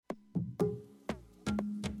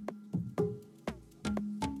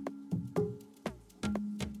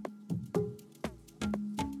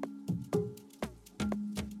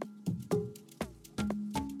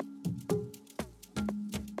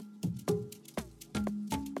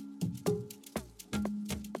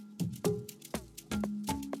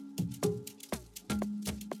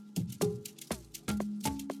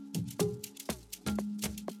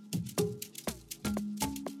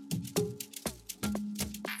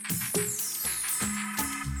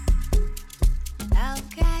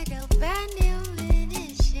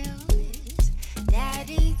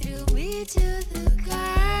to the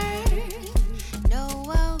car. No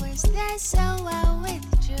one was there, so I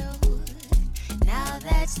withdrew. Now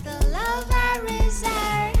that's the love I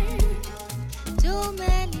reserve. Too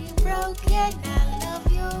many broken I love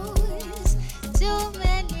yous. Too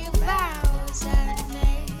many vows I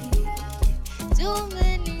made. Too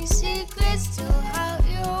many secrets to hurt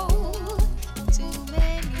you. Too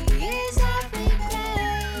many years of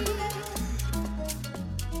regret.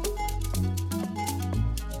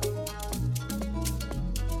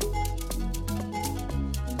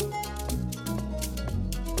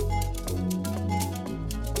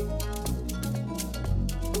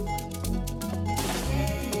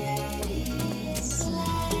 It's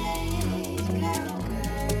like, girl,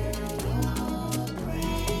 you're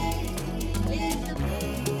brave. Little baby.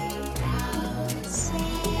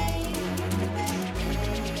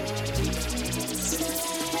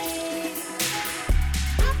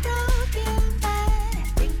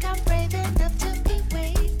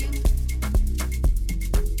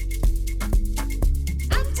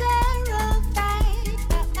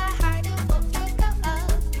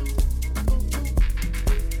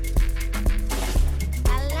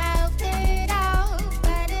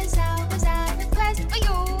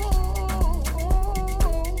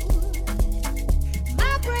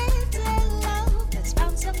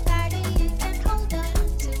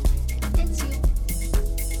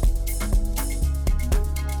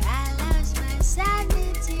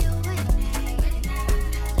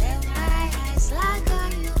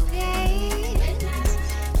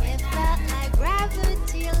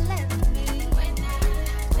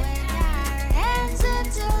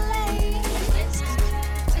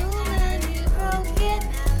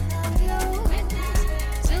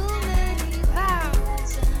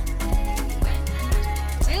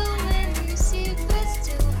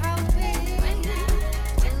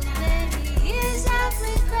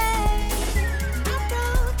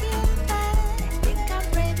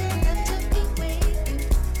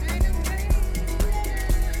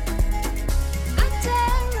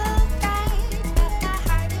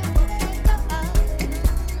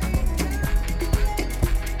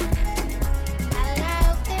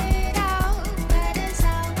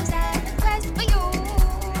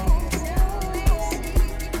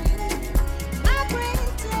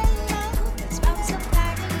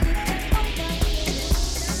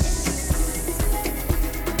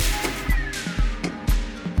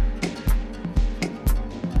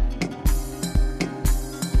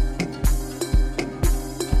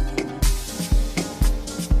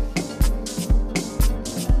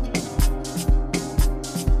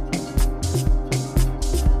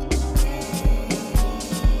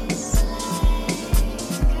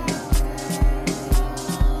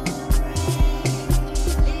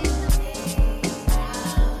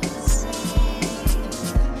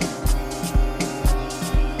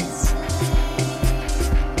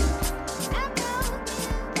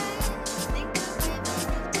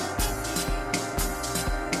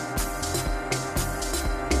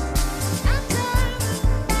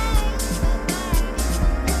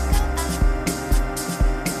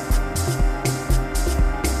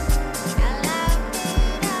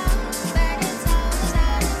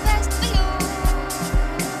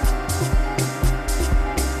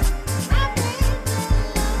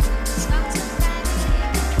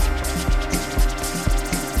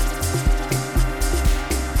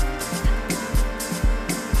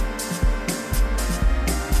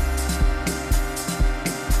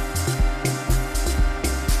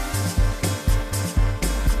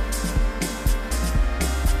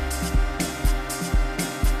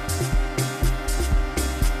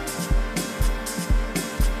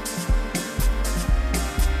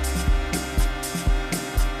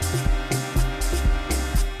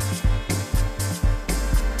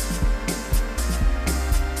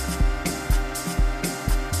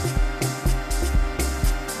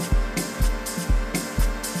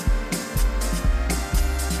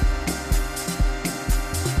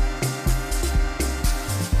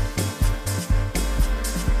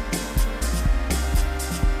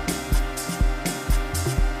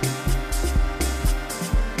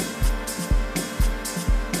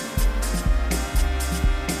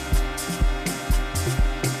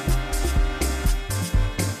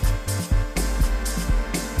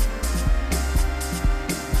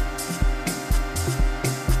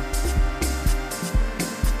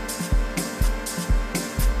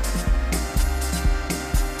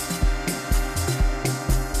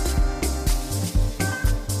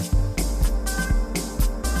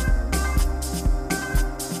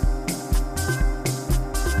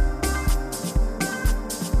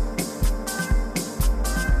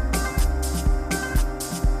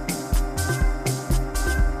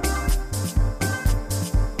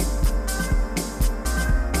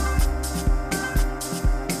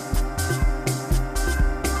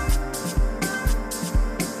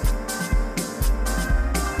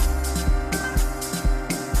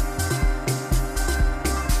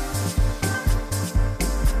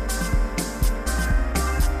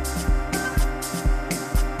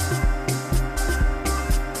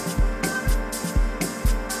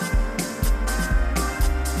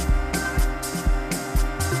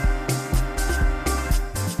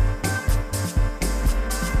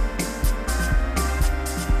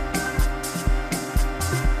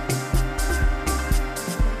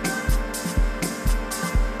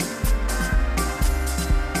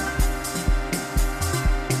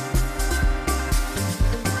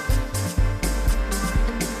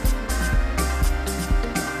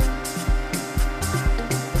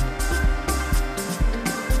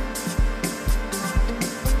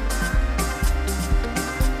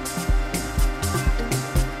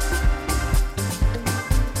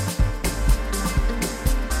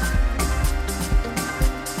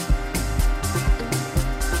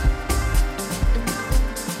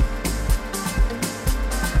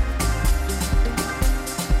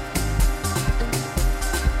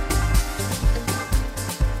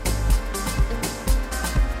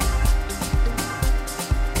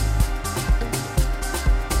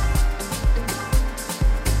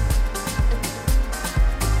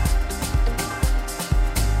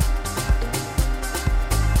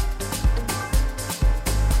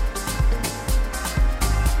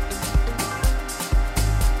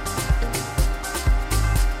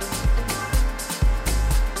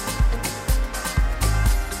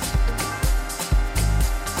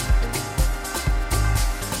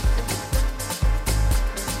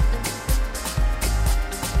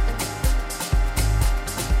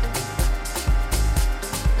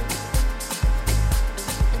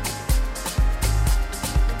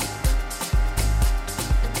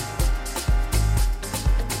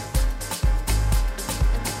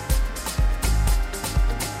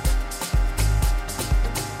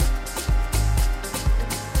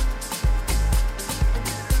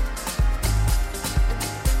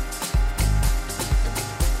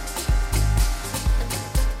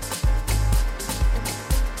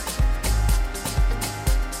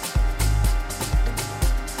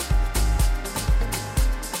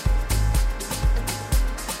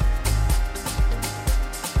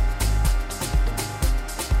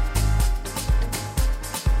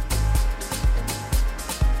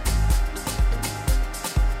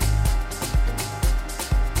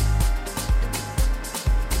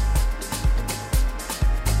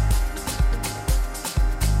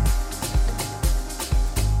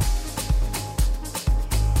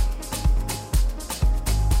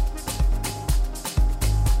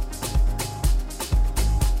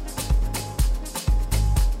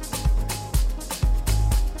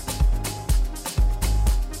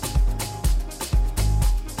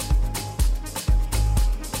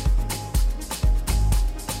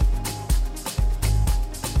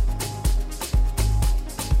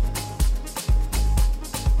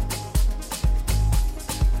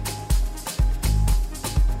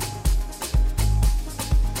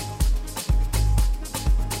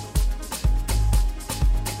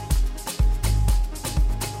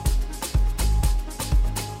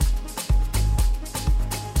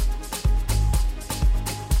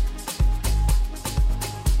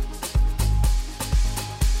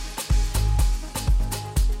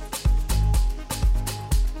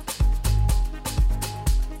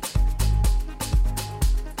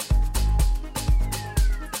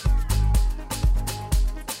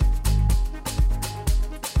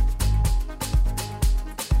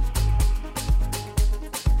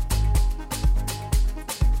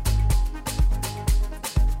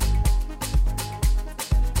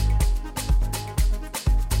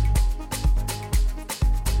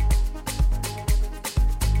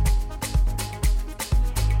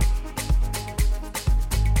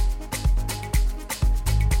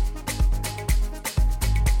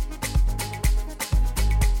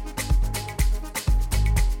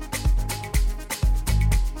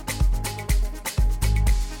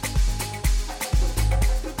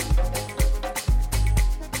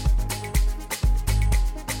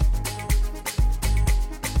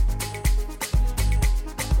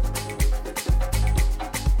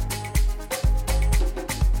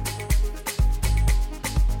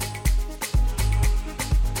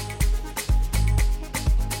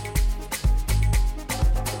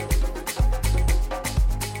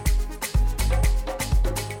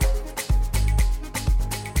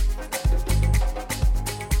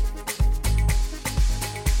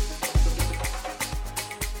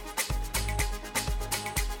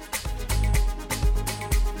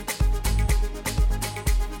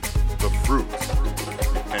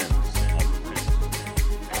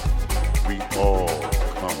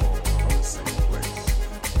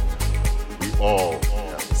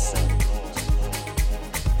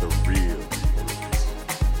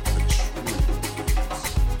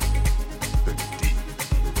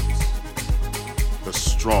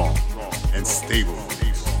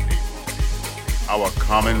 staples, our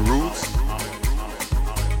common roots,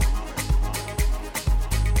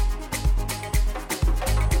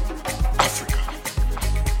 Africa.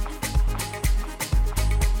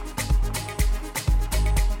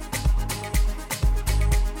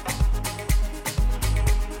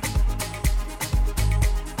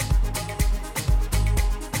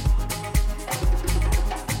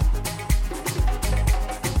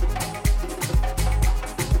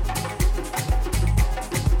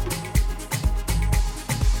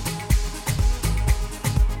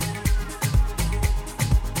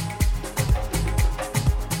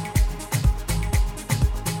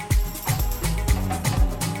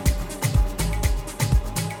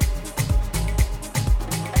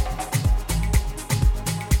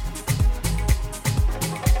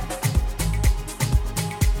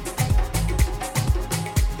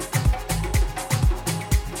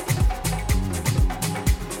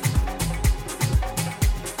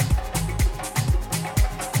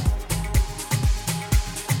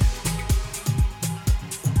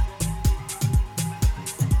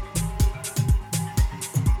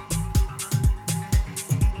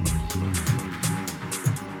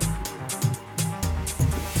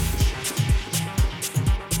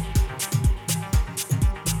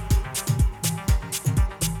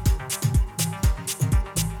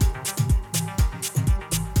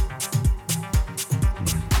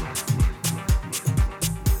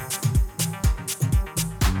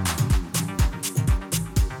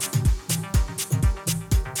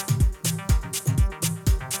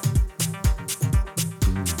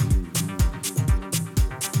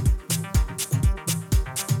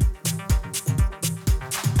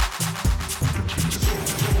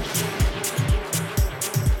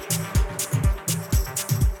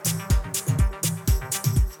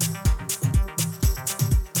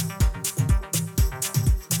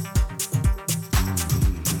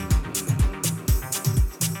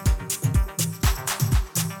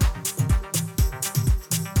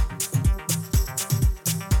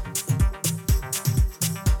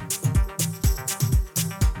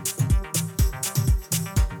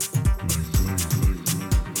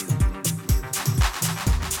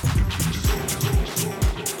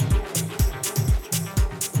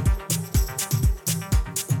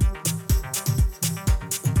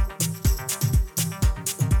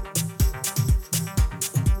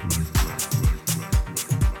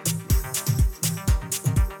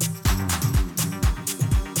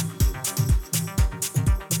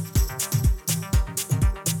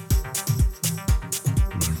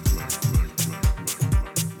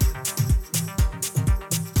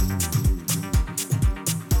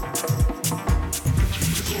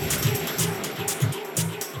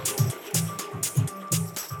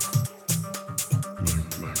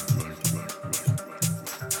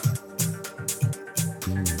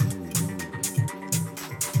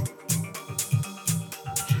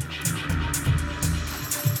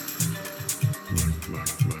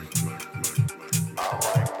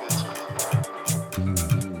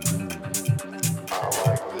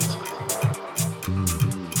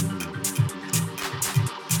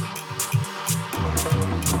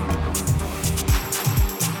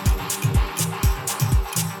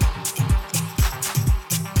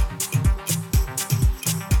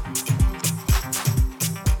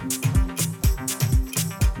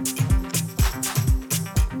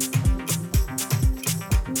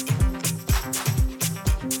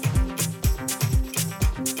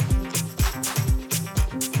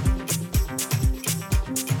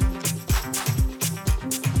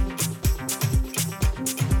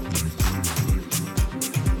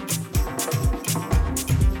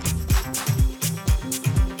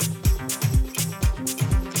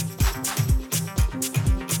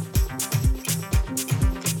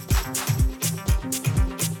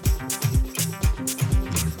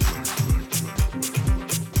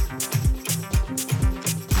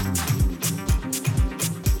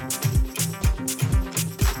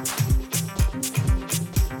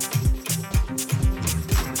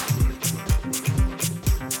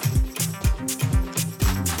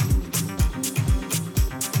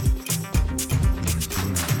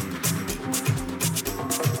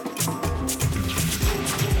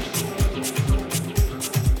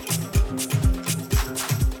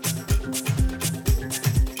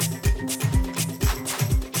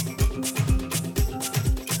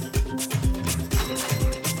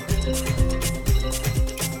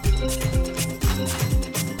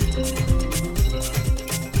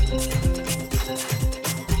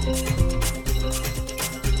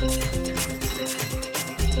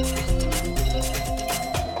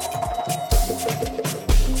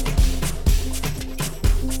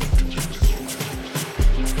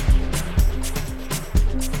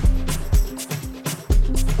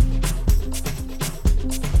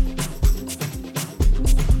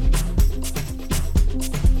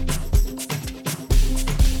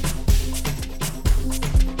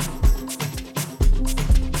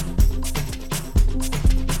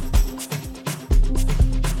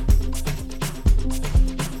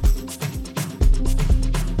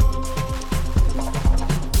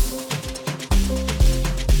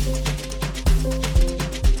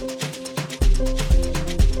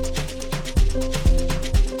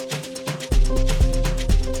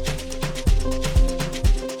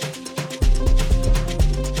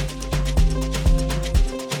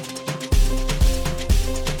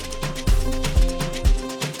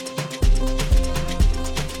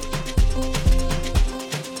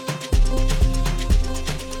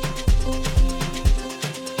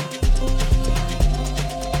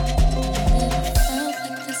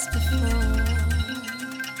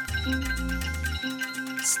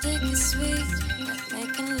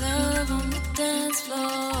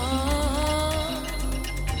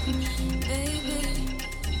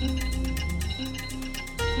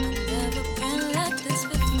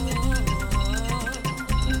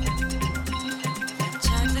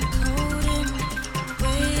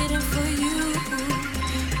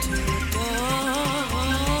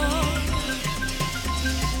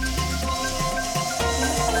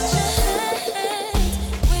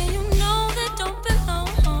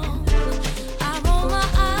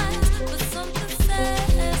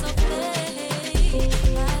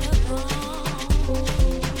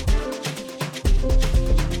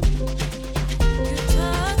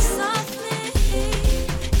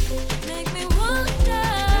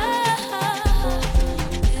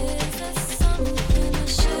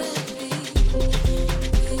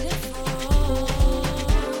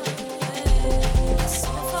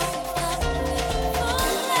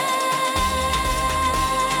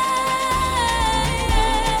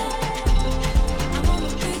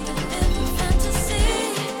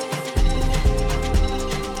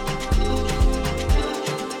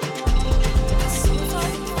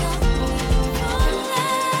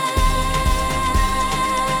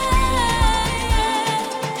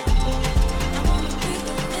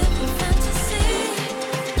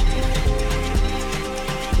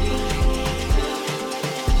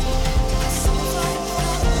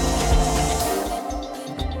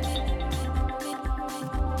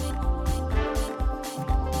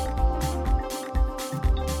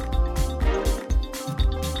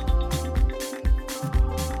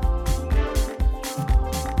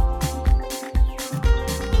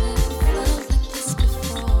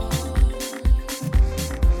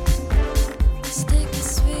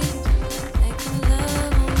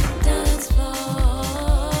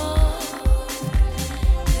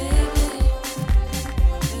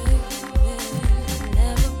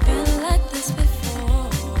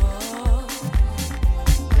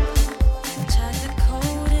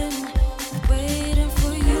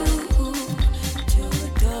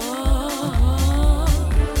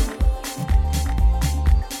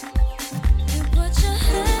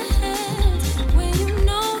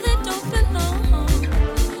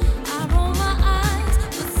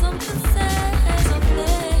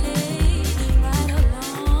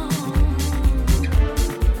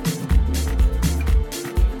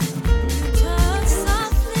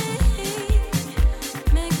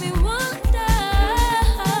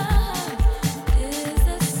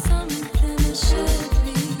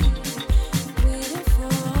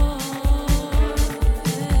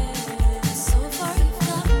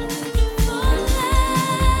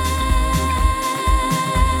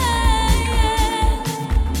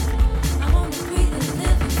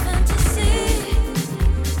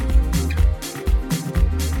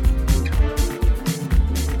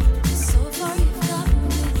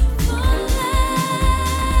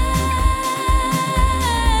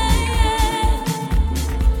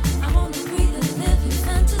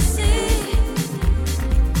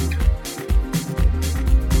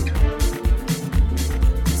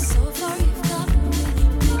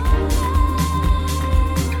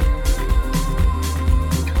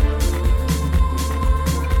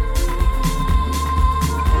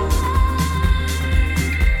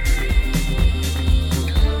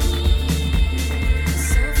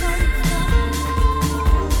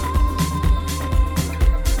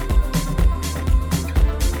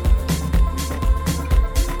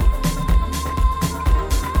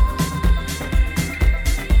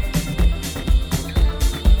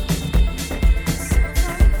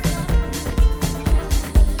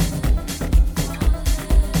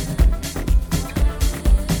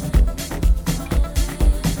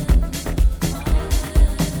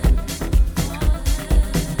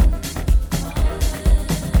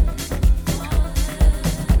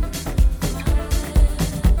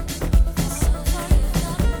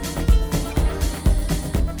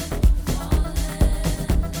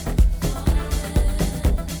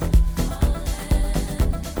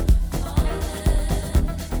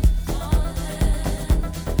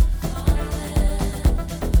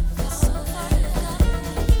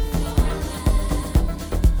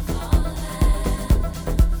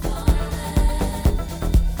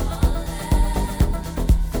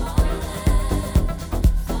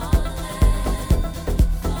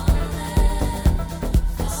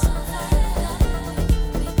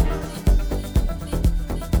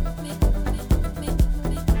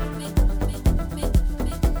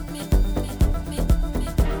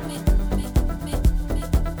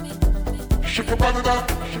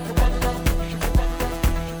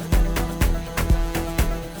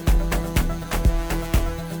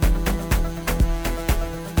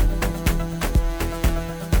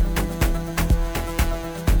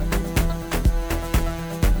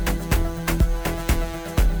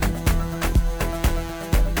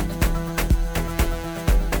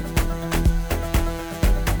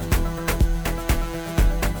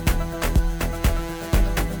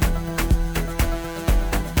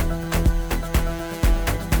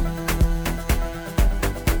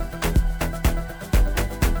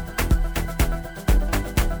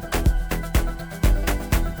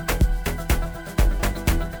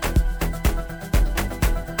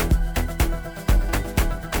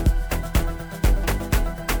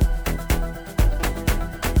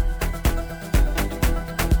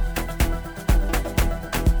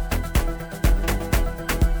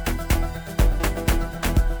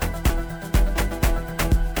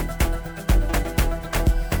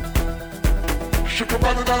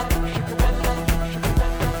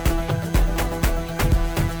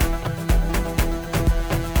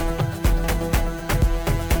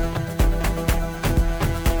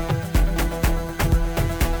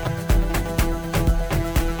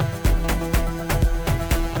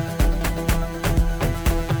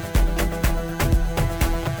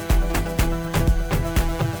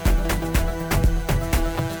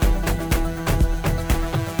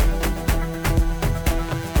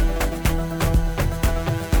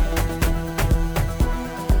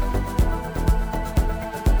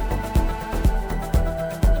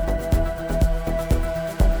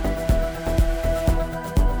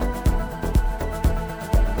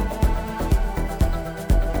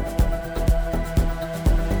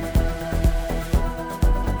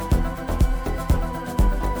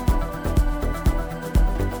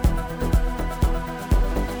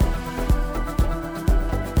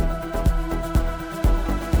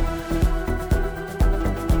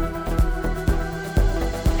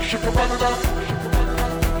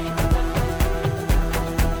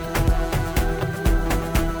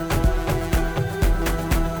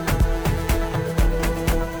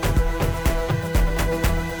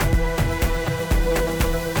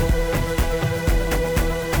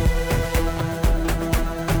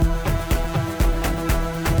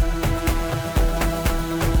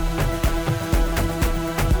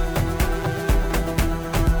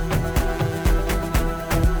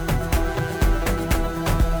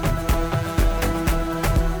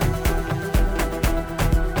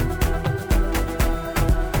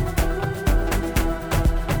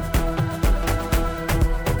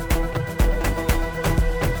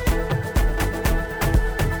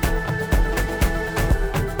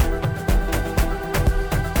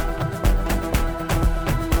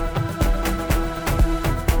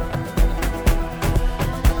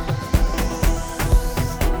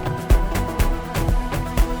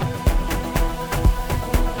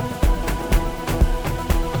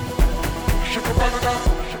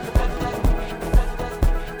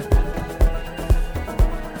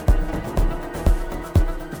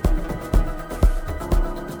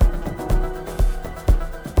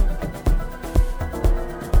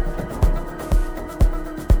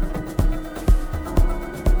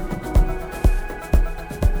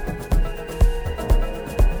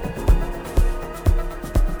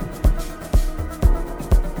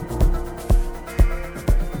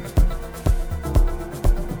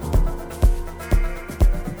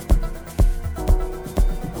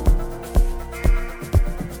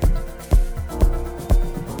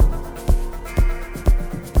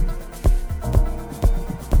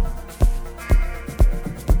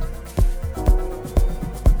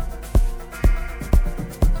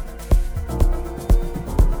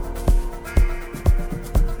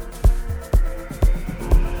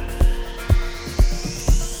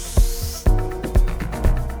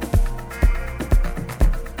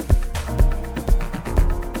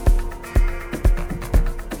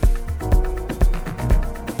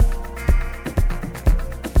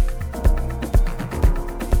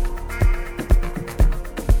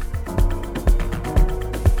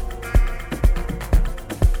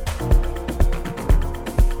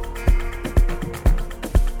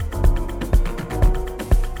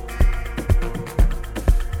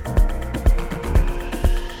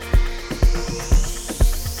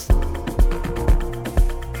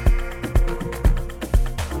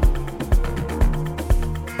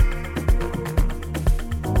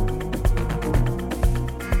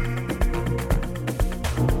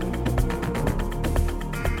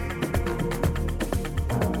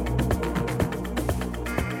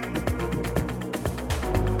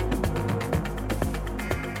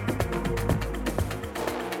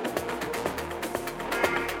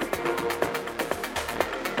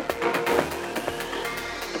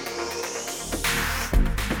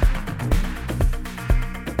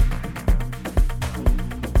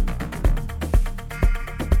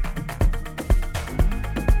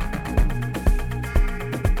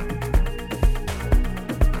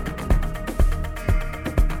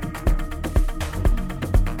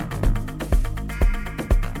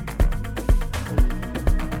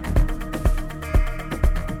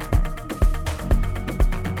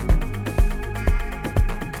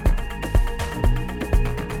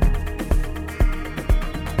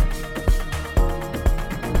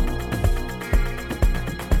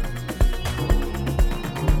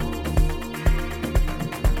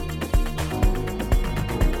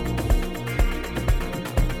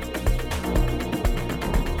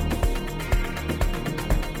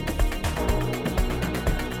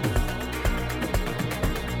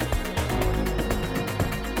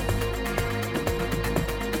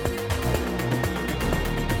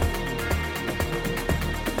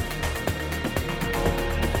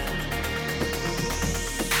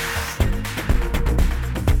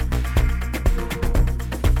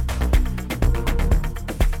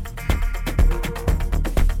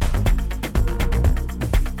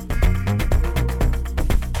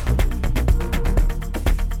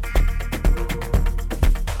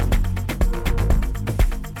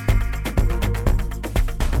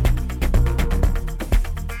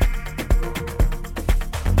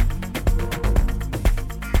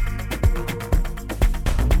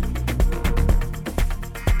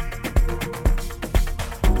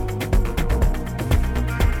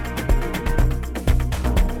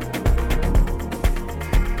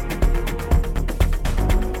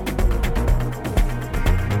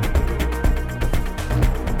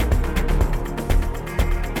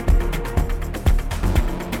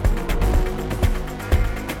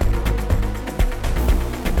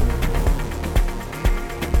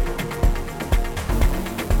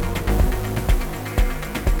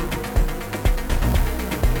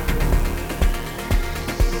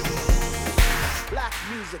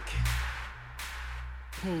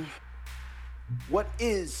 What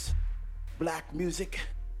is black music?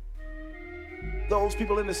 Those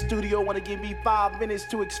people in the studio want to give me 5 minutes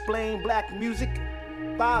to explain black music.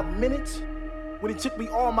 5 minutes? When it took me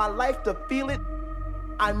all my life to feel it?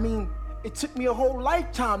 I mean, it took me a whole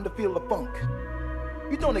lifetime to feel the funk.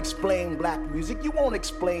 You don't explain black music. You won't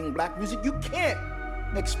explain black music. You can't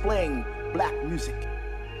explain black music.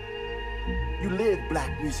 You live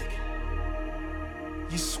black music.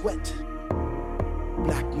 You sweat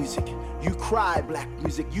black music. You cry black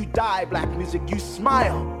music. You die black music. You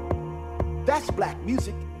smile. That's black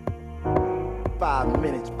music. 5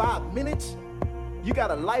 minutes. 5 minutes? You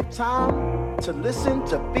got a lifetime to listen,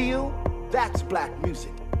 to feel. That's black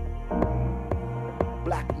music.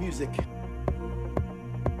 Black music.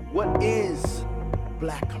 What is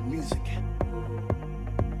black music?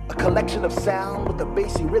 A collection of sound with a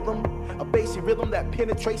bassy rhythm that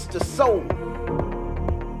penetrates the soul.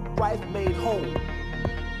 Life made whole,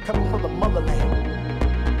 coming from the motherland.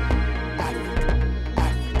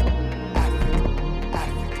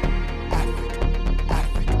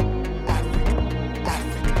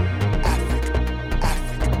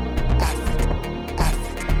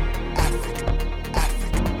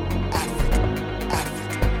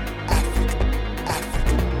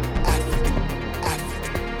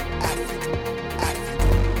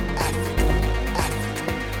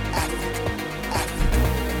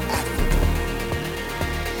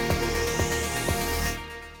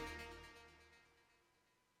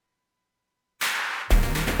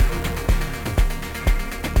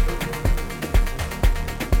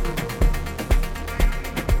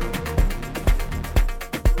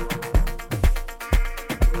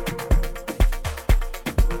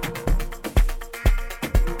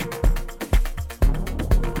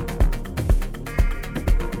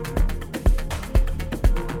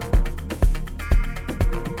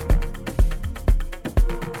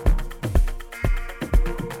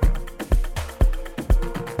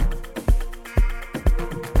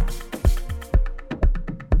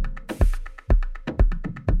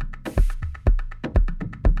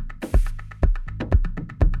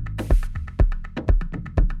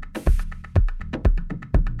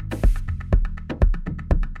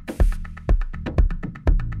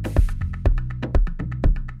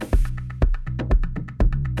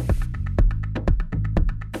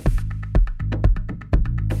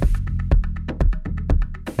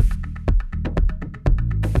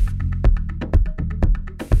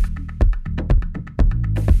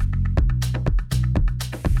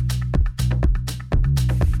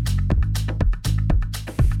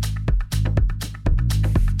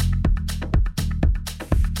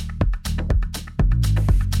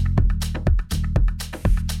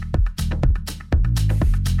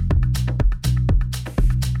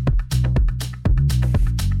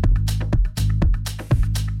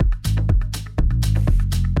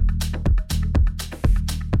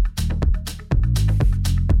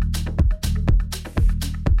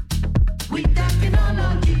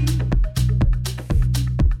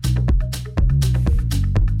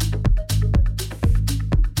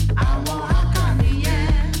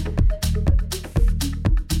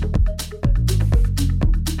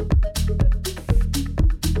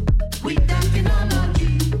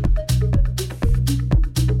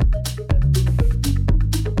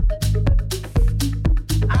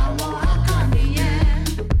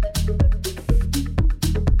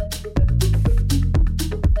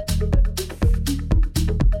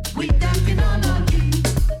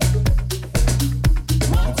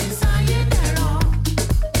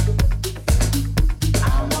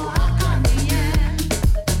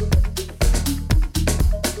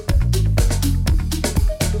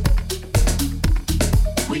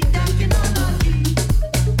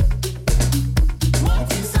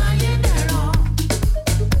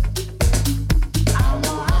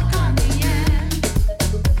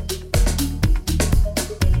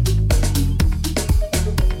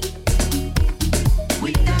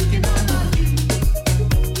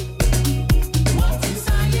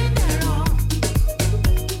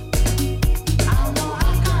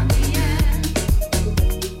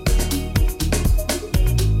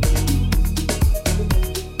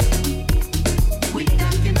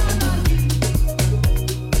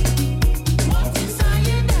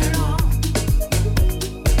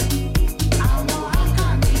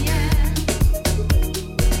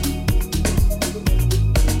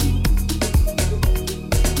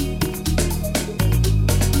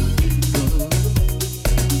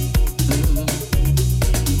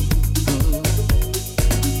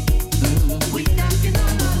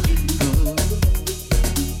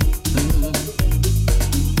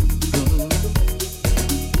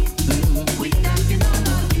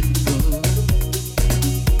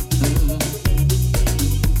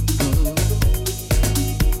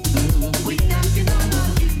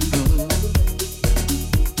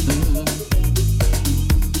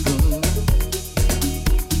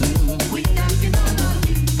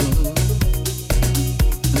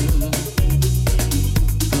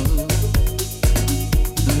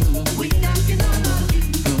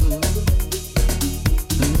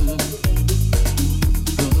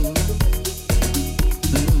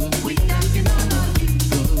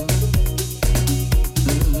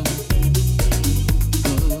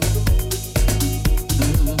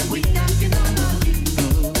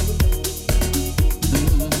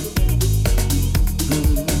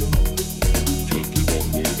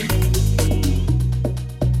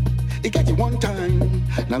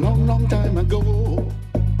 long, long time ago,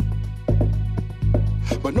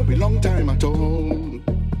 but no be long time at all.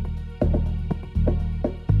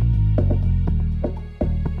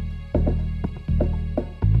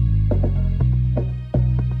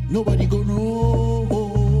 Nobody go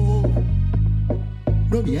know,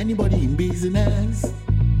 no be anybody in business.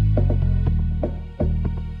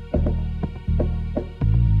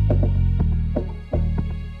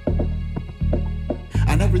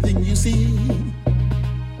 And everything you see,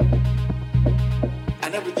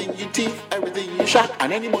 and everything you think, everything you shot,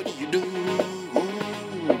 and anybody you do.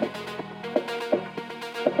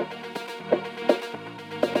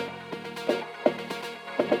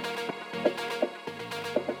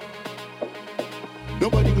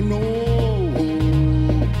 Nobody can know.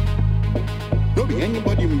 No be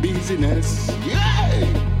anybody in business. Yeah.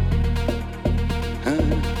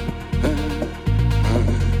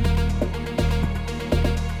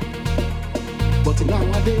 But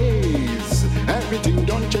nowadays, everything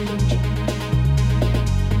don't change.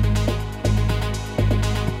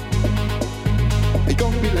 It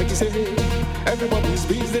can't be like you say, everybody's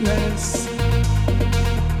business.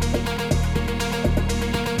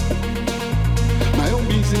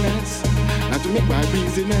 Business, not to make my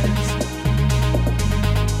business.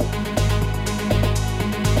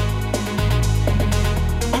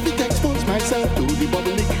 I have to expose myself to the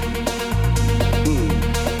public.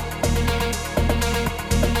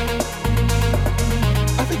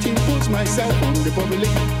 I have to impose myself on the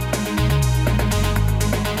public.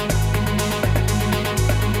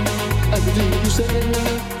 Everything you say,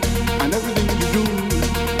 and everything you do,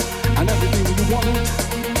 and everything you want,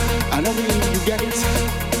 and everything you get.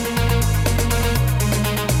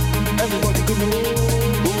 Everybody could know.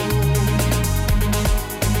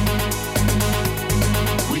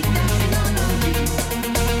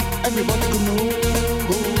 Everybody could know.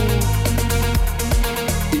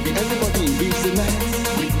 If everybody in business.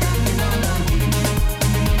 If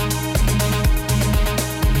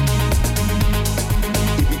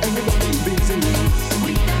everybody in business.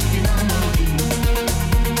 If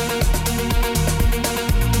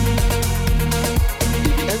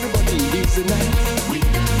everybody in business.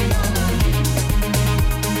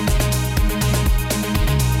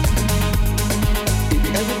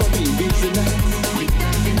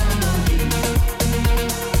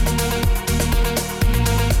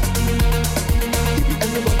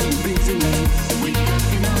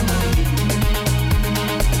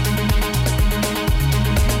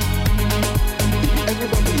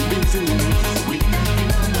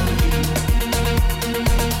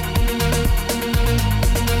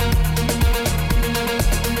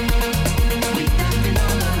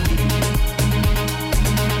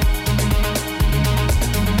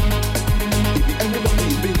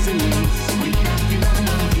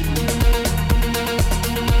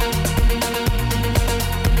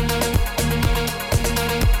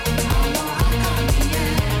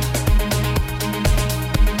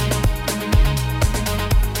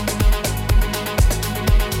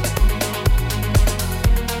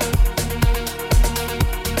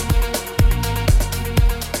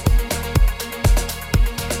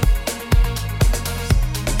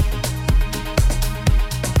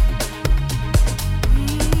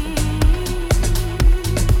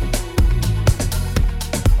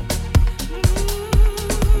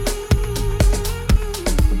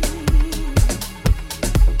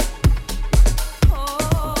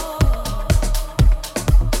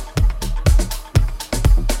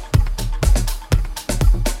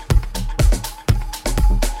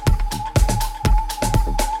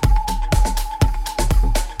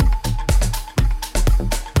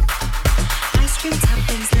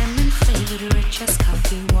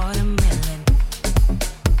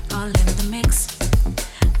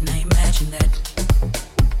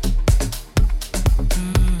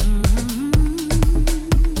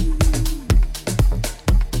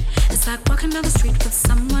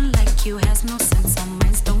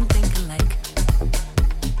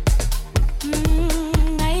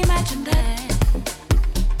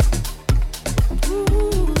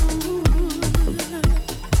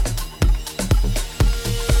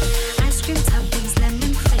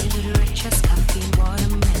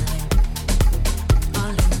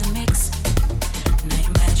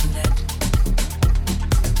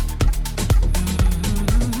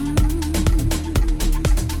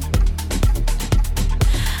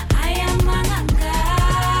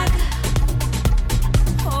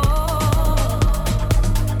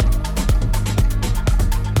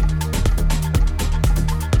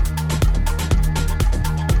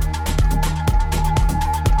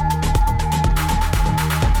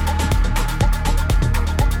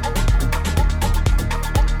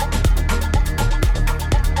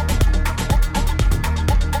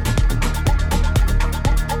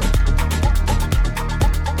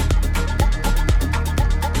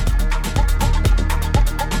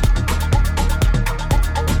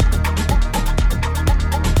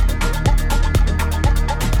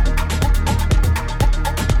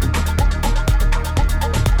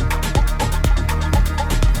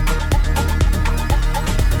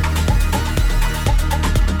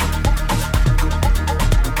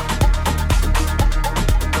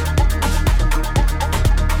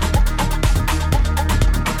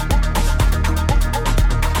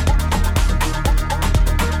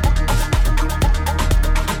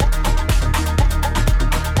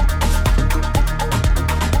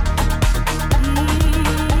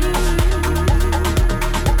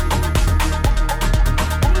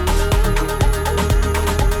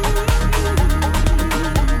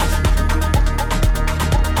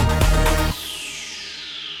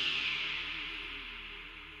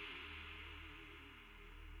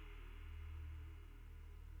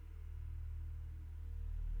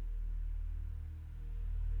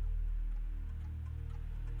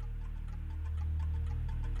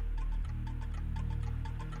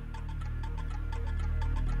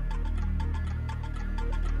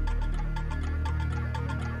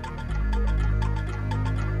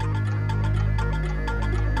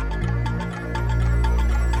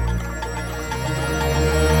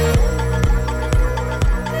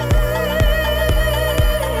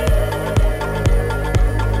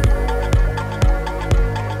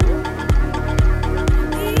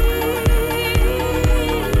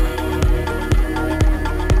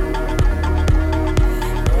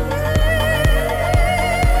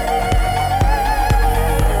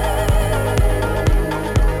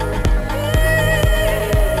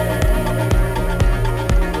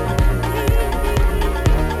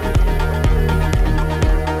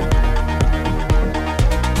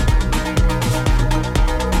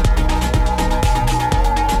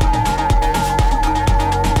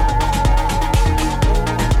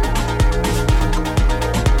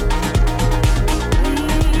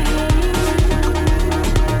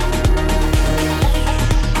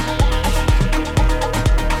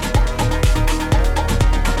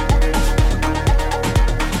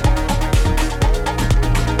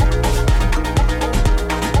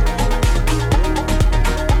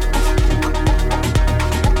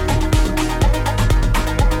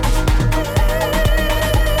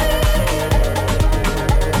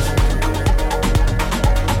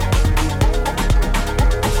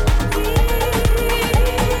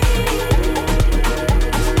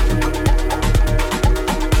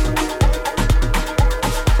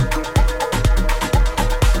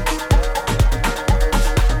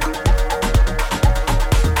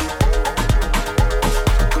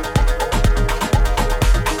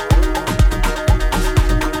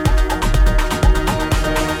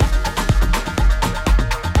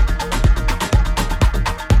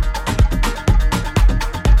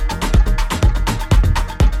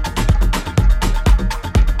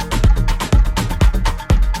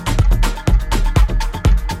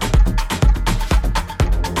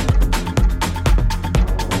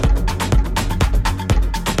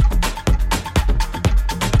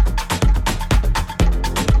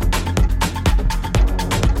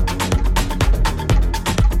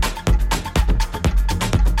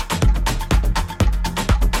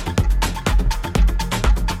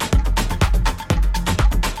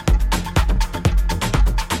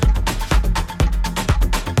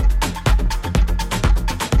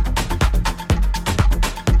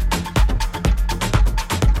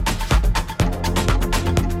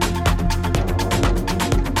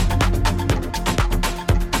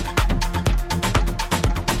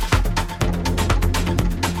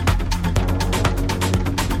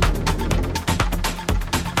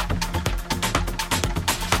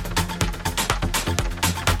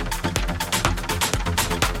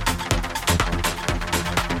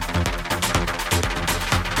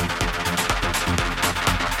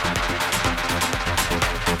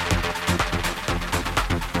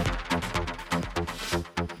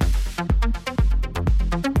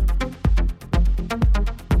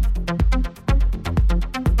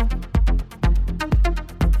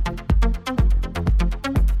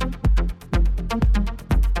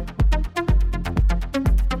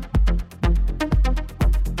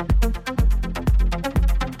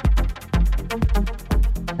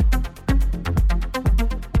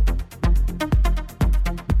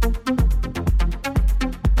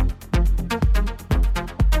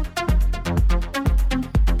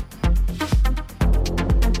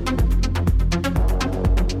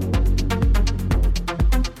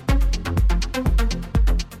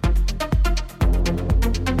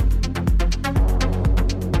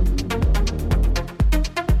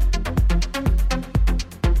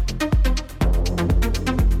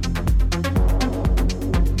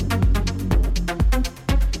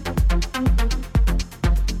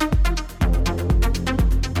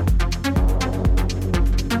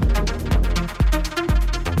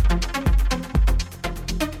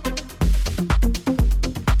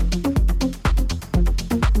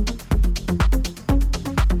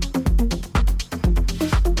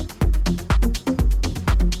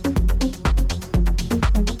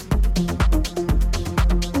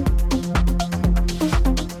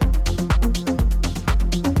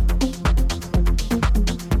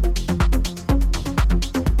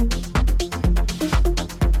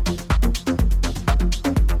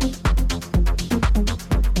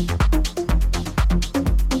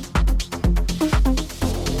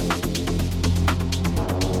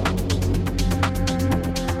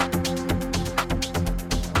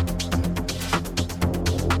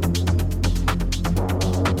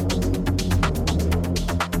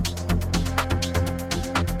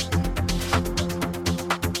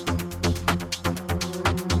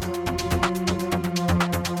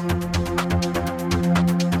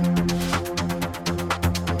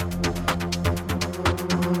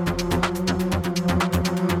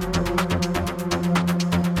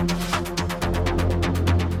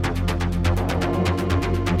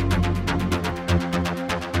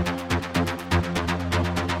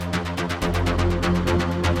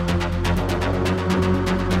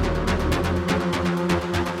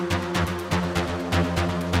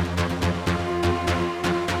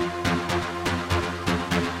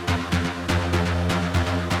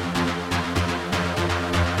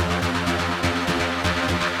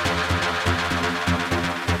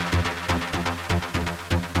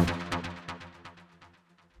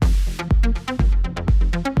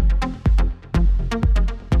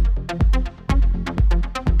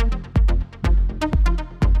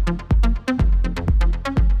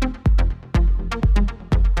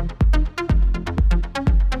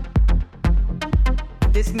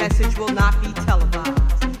 This message will not be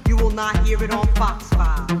televised. You will not hear it on Fox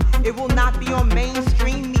 5. It will not be on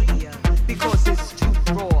mainstream media because it's too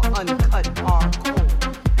raw, uncut,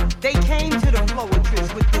 hardcore. They came to the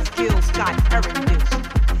Floetress with this Gil Scott Heron dish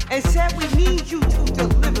and said we need you to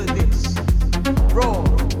deliver this raw,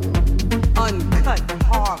 uncut,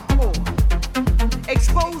 hardcore.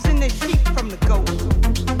 Exposing the sheep from the goats,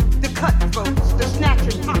 the cutthroats, the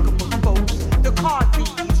snatching pocketbook folks, the car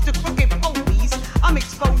thieves, the crooked police. I'm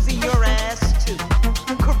exposing your ass too.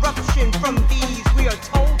 Corruption from these we are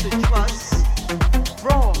told to trust.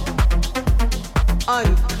 Raw,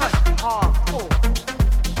 uncut, hardcore.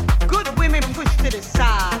 Good women pushed to the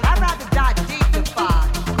side. I'd rather die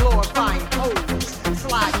dignified, glorifying hoes,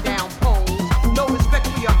 slide down poles. No respect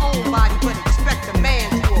for your own body, but expect a man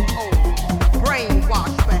to uphold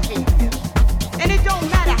brainwashed behavior. And it don't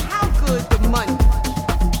matter how good the money.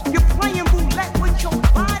 You're playing roulette with your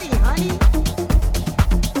body, honey.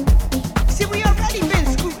 See, we already been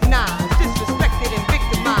scrutinized, disrespected and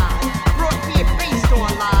victimized, brought here based on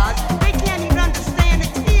lies. They can't even understand the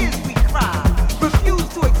tears we cry. Refuse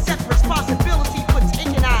to accept responsibility for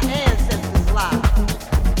taking our ancestors' lives.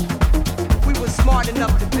 We were smart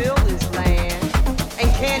enough to build this land and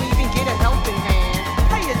can't even get a helping hand.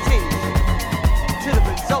 Pay attention to the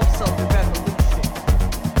results of the revolution.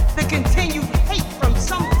 The continued hate from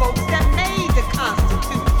some folks that made the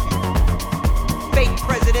Constitution. Fake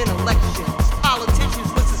president elections, politicians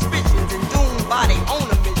with suspicions and doomed by their own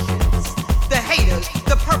omissions. The haters,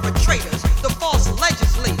 the perpetrators, the false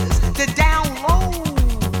legislators, the down low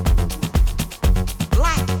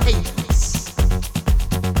black haters.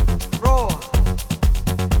 Raw,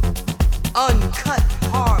 uncut,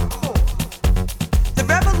 hardcore. The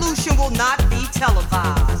revolution will not be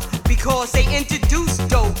televised because they introduced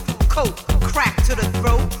dope, coke, crack to the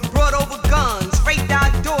throat, brought over guns, raped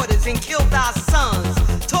our daughters and killed our sons,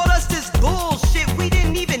 taught us this bullshit we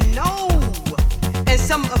didn't even know. And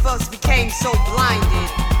some of us became so blinded.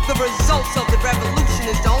 The results of the revolution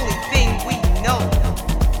is the only thing we know.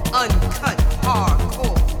 Uncut,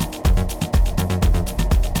 hardcore.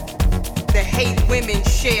 The hate women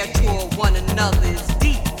share toward one another is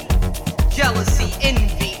deep. Jealousy,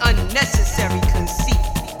 envy, unnecessary conceit.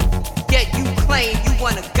 Yet you claim you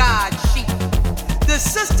want a God sheep. The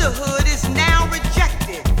sisterhood is now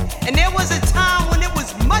rejected, and there was a time when it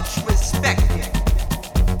was much respected.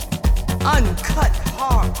 Uncut,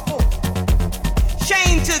 hardcore.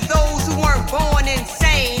 Shame to those who weren't born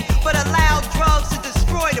insane, but allowed drugs to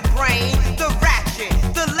destroy the brain. The ratchet,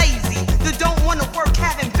 the lazy, the don't want to work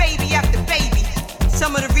having baby after baby.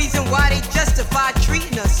 Some of the reason why they justify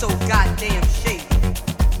treating us so goddamn shady.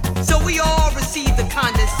 So we all receive the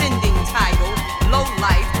condescending title. Low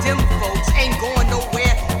life, dim folks, ain't going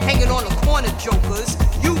nowhere, hanging on the corner jokers.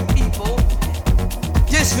 You people,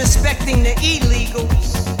 disrespecting the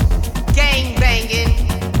illegals, gang banging,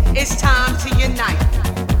 it's time to unite.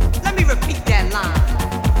 Let me repeat that line.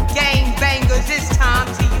 Gang bangers, it's time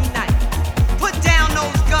to unite. Put down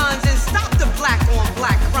those guns and stop the black on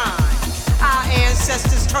black crime. Our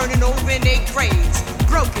ancestors turning over in their graves,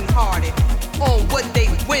 broken hearted on what they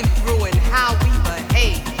went through and how we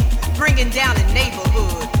behave. Bringing down a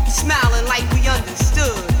neighborhood, smiling like we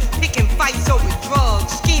understood. Picking fights over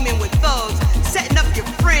drugs, scheming with thugs, setting up your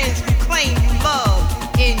friends who claim you love.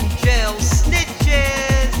 In jail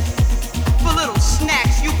snitches, for little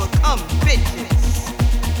snacks you become bitches.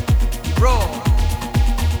 Raw,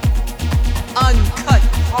 uncut,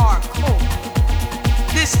 hardcore.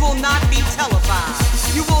 This will not be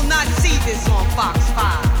televised. You will not see this on Fox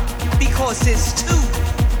 5 because it's too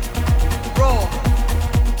raw,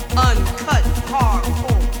 uncut,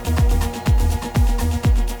 hardcore.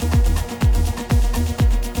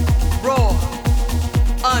 Raw,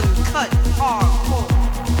 uncut, hardcore.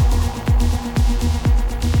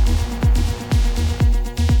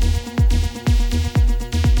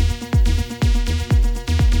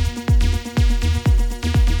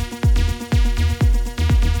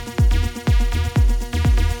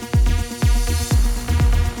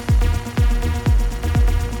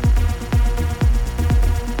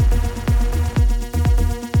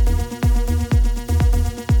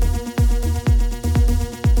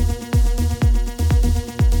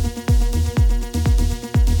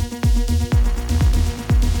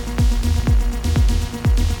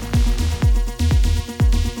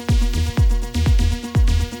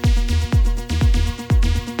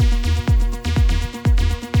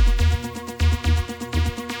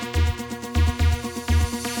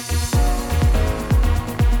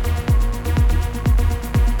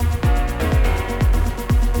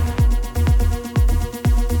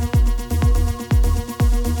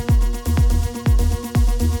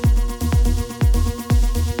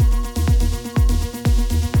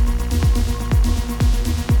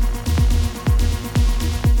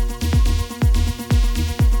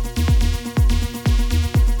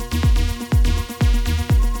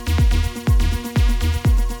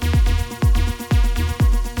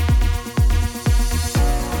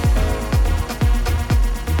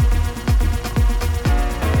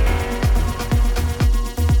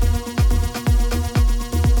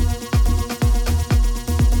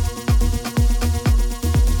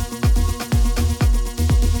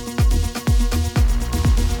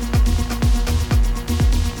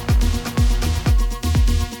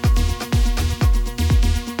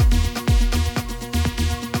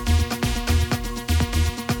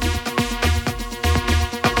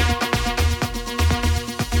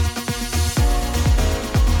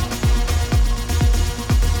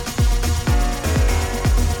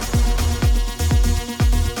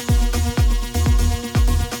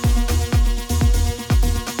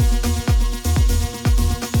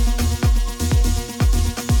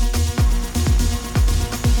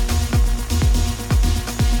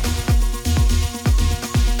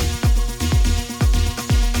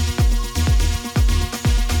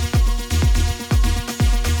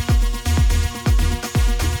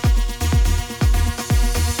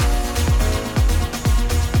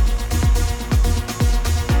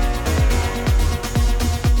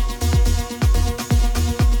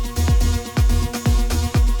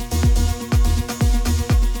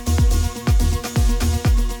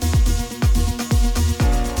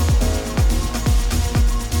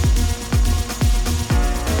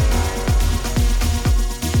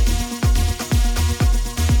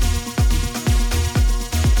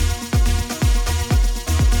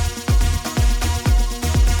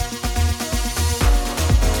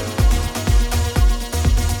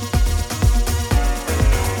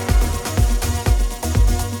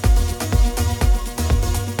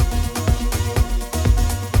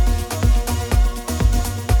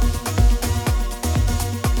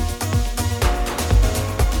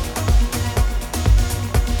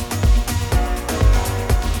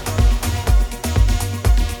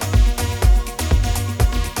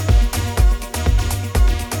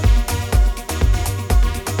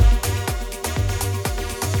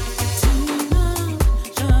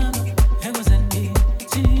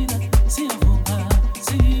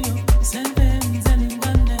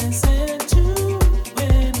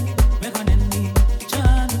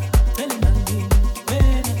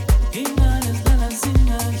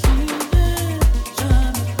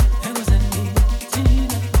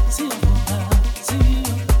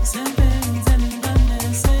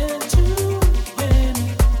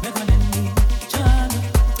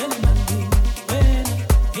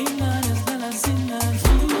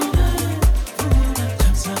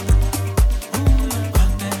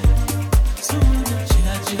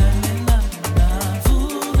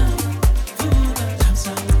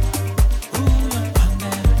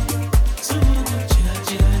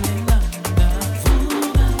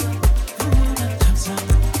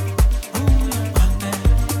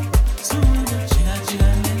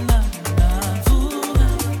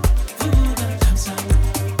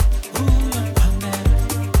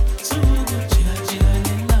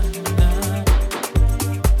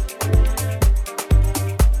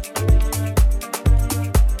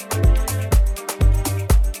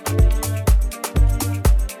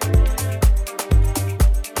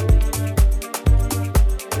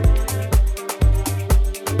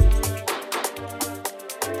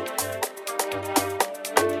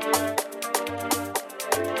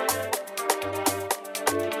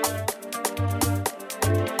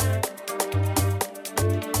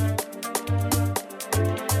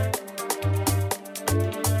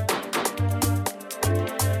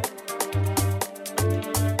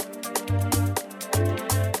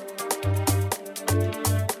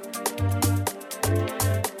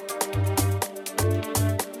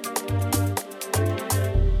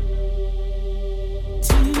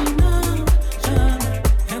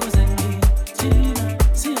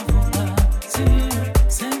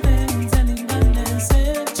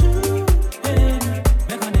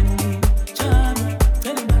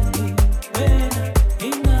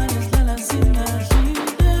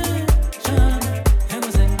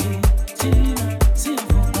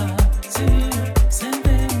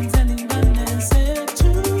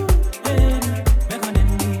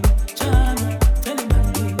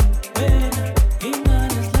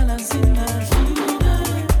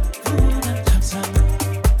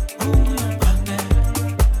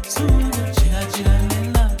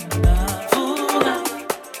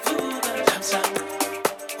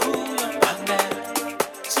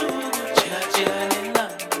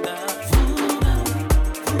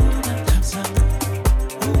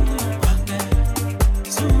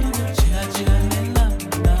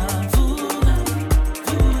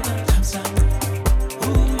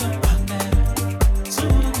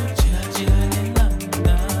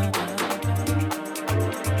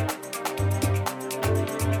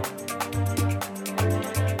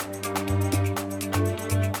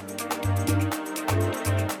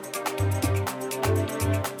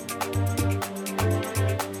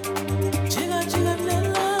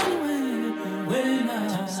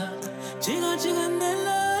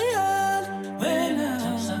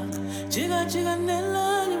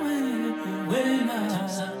 wena,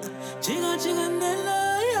 chiga chiga nela.